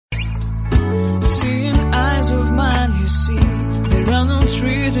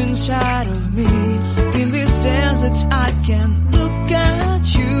inside of me. In this desert I can look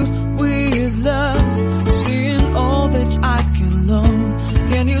at you with love, seeing all that I can learn.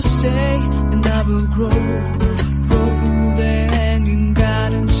 Can you stay and I will grow the hanging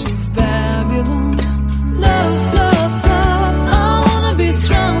gardens of Babylon. Love, love, love, I wanna be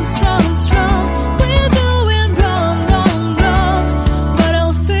strong, strong, strong. We're doing wrong, wrong, wrong, but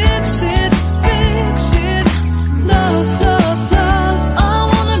I'll fix it, fix it. Love, love, love, I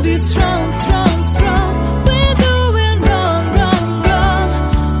wanna be strong, strong, strong. We're doing wrong, wrong, wrong,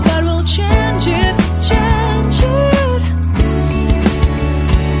 but we'll change it, change it.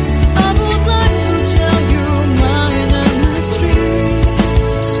 I would like to tell you my mysteries.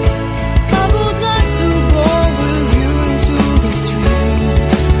 I would like to go with you into the street.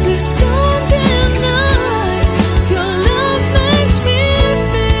 Please don't deny your love makes me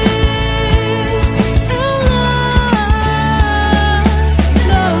feel alive.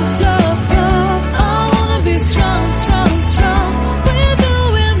 Love, love, love, I wanna be strong, strong, strong. We're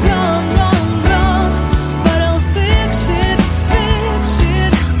doing wrong, wrong, wrong, but I'll fix it, fix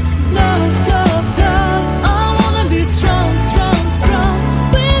it. Love, love, love, I wanna be strong, strong, strong.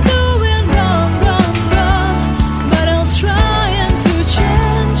 We're doing wrong, wrong, wrong, but I'll try and to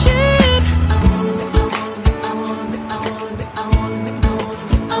change it.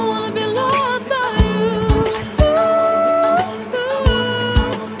 I wanna be loved by you.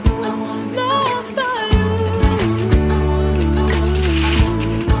 Loved by you.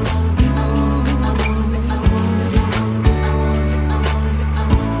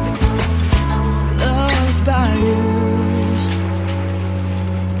 Loved by you.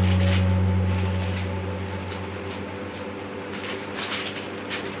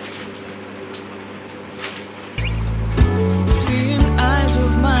 Seeing eyes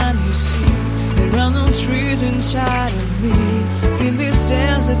of mine, you see, there are no trees inside of me. In this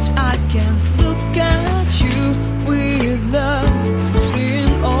desert I can look at you with love,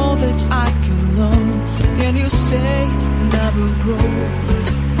 seeing all that I can learn. Can you stay and I will grow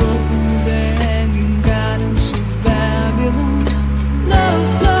the hanging gardens of Babylon.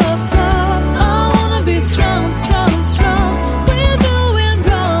 Love, love, love, I wanna be strong, strong, strong. We're doing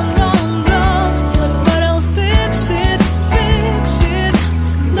wrong, wrong, wrong, but I'll fix it, fix it.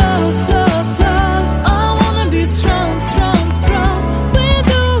 Love, love, love, I wanna be strong, strong, strong. We're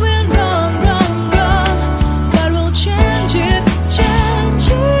doing wrong, wrong, wrong, but we'll change it, change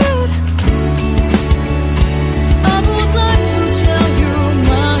it. I would like to tell you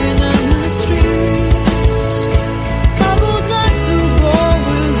my mysteries. I would like to go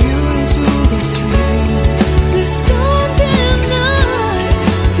with you into the street. Please don't deny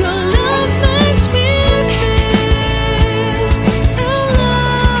your love makes me feel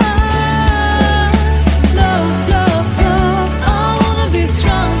alive. Love, love, love, I wanna be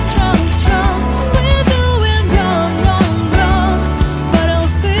strong, strong, strong. We're doing wrong, wrong, wrong, but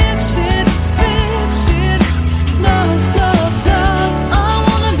I'll fix it, fix it. Love, love, love, I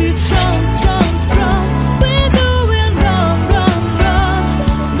wanna be strong, strong, strong. We're doing wrong, wrong, wrong,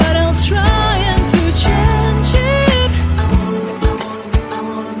 but I'll try and to change it.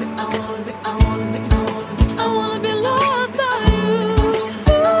 I wanna be loved by you.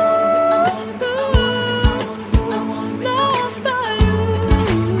 Loved by you.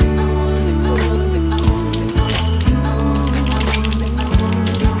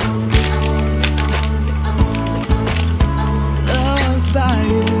 Loved by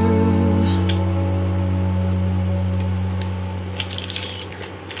you.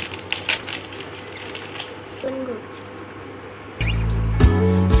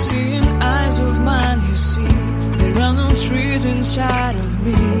 Seeing eyes of mine, you see, there are no trees inside of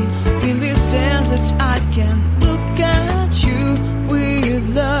me. In this desert I can look at you with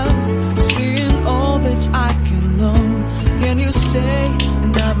love, seeing all that I can learn. Can you stay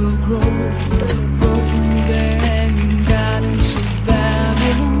and I will grow the hanging gardens of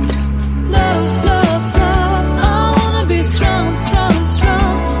Babylon. Love, love, love, I wanna be strong, strong,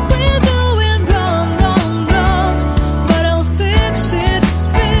 strong. We're doing wrong, wrong, wrong, but I'll fix it,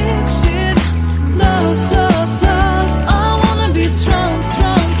 fix it. Love, love, love, I wanna be strong,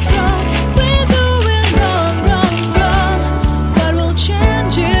 strong, strong. We're doing wrong, wrong,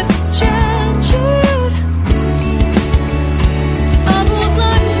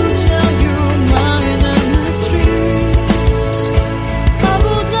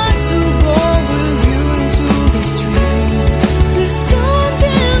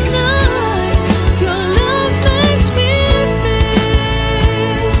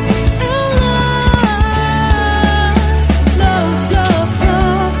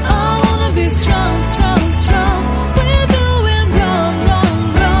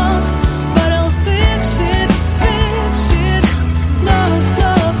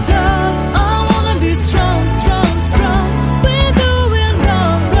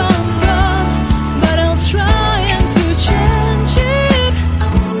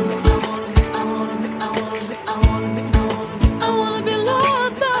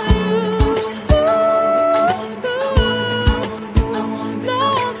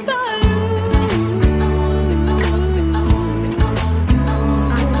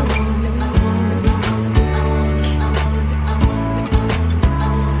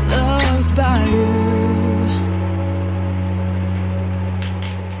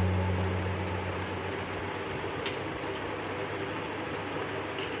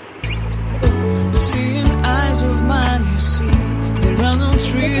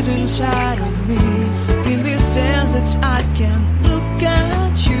 inside of me. In this desert I can look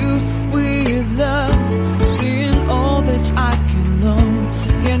at you with love, seeing all that I can learn.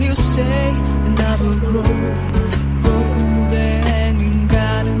 Can you stay and I will grow? Oh, the hanging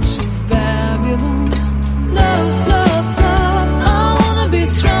gardens of Babylon. Love, love, love, I wanna be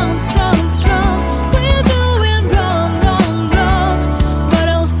strong, strong, strong. We're doing wrong, wrong, wrong, but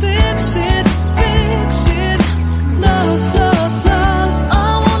I'll fix it, fix it. Love, love, love, I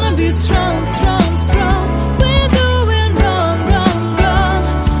wanna be strong, strong, strong. We're doing wrong, wrong, wrong,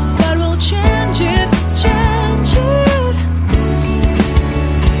 but we'll change it, change it.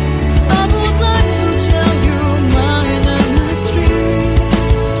 I would like to tell you my mysteries.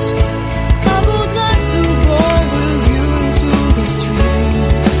 I would like to go with you to the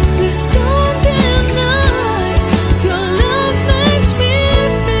street. Please don't deny, your love makes me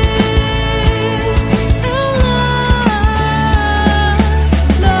feel alive.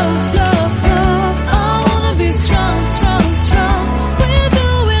 Love, love, love, I wanna be strong, strong, strong. We're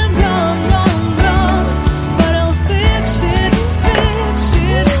doing wrong, wrong, wrong, but I'll fix it, fix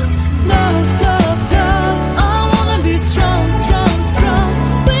it. Love, love, love, I wanna be strong, strong, strong.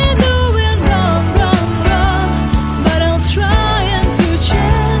 We're doing wrong, wrong, wrong, but I'll try and to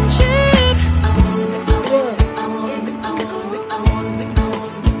change it.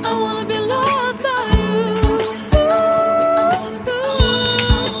 I wanna be loved by you.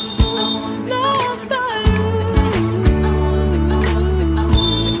 Loved by you.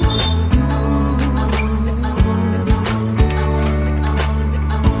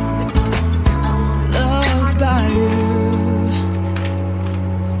 Loved by you.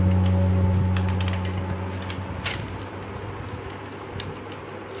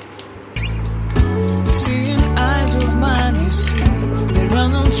 Seeing eyes of mine, you see, there are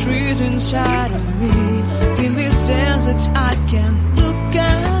no trees inside of me. In this desert I can look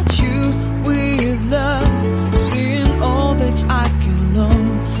at you with love, seeing all that I can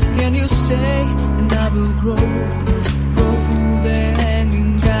learn. Can you stay and I will grow?